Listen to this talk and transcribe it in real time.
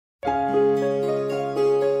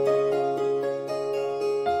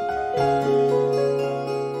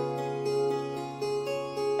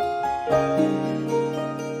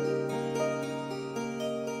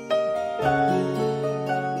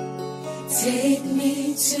Take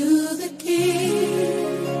me to the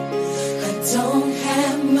King. I don't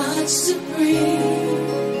have much to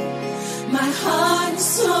bring. My heart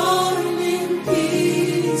is torn in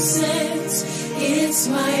pieces. It's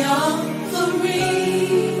my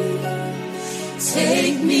offering.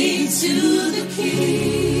 Take me to the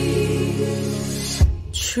King.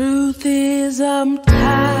 Truth is, I'm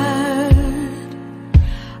tired.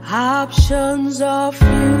 Options are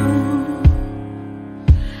few.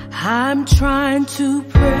 I'm trying to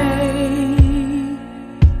pray,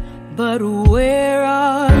 but where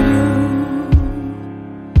are you?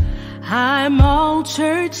 I'm all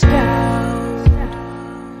churched out,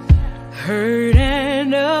 hurt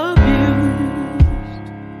and abused.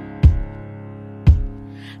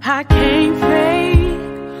 I can't fake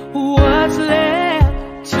what's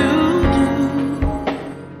left to do.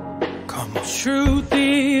 Come on. Truth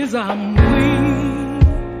is, I'm weak,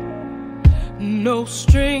 no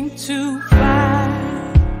strength to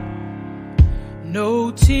fight,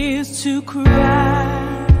 no tears to cry.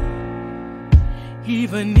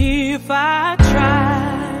 Even if I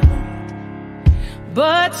tried,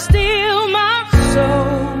 but still my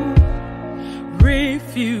soul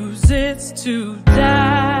refuses to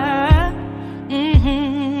die.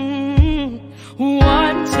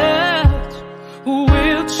 One touch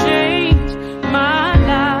will change my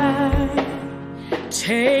life.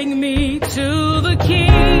 Take me to the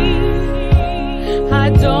King. I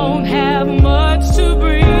don't have much to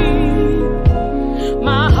bring.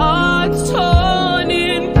 My heart's torn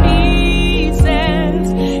in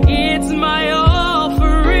pieces. It's my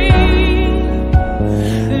offering.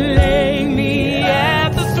 Lay me at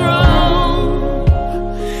the throne.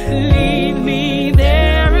 Leave me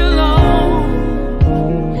there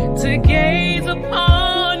alone to gaze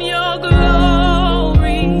upon your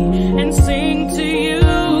glory and sing to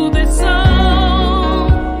you this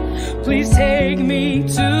song. Please take me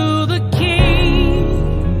to the King.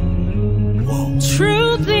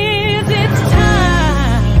 Truth is, it's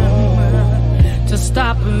time to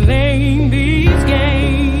stop playing these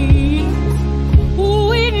games.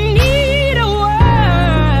 We need a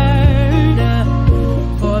word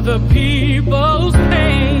for the people's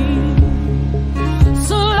pain.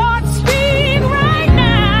 So Lord, speak right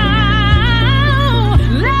now.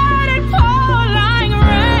 Let it fall like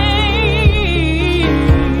rain.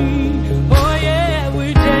 Oh yeah,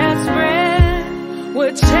 we're desperate.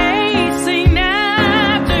 We're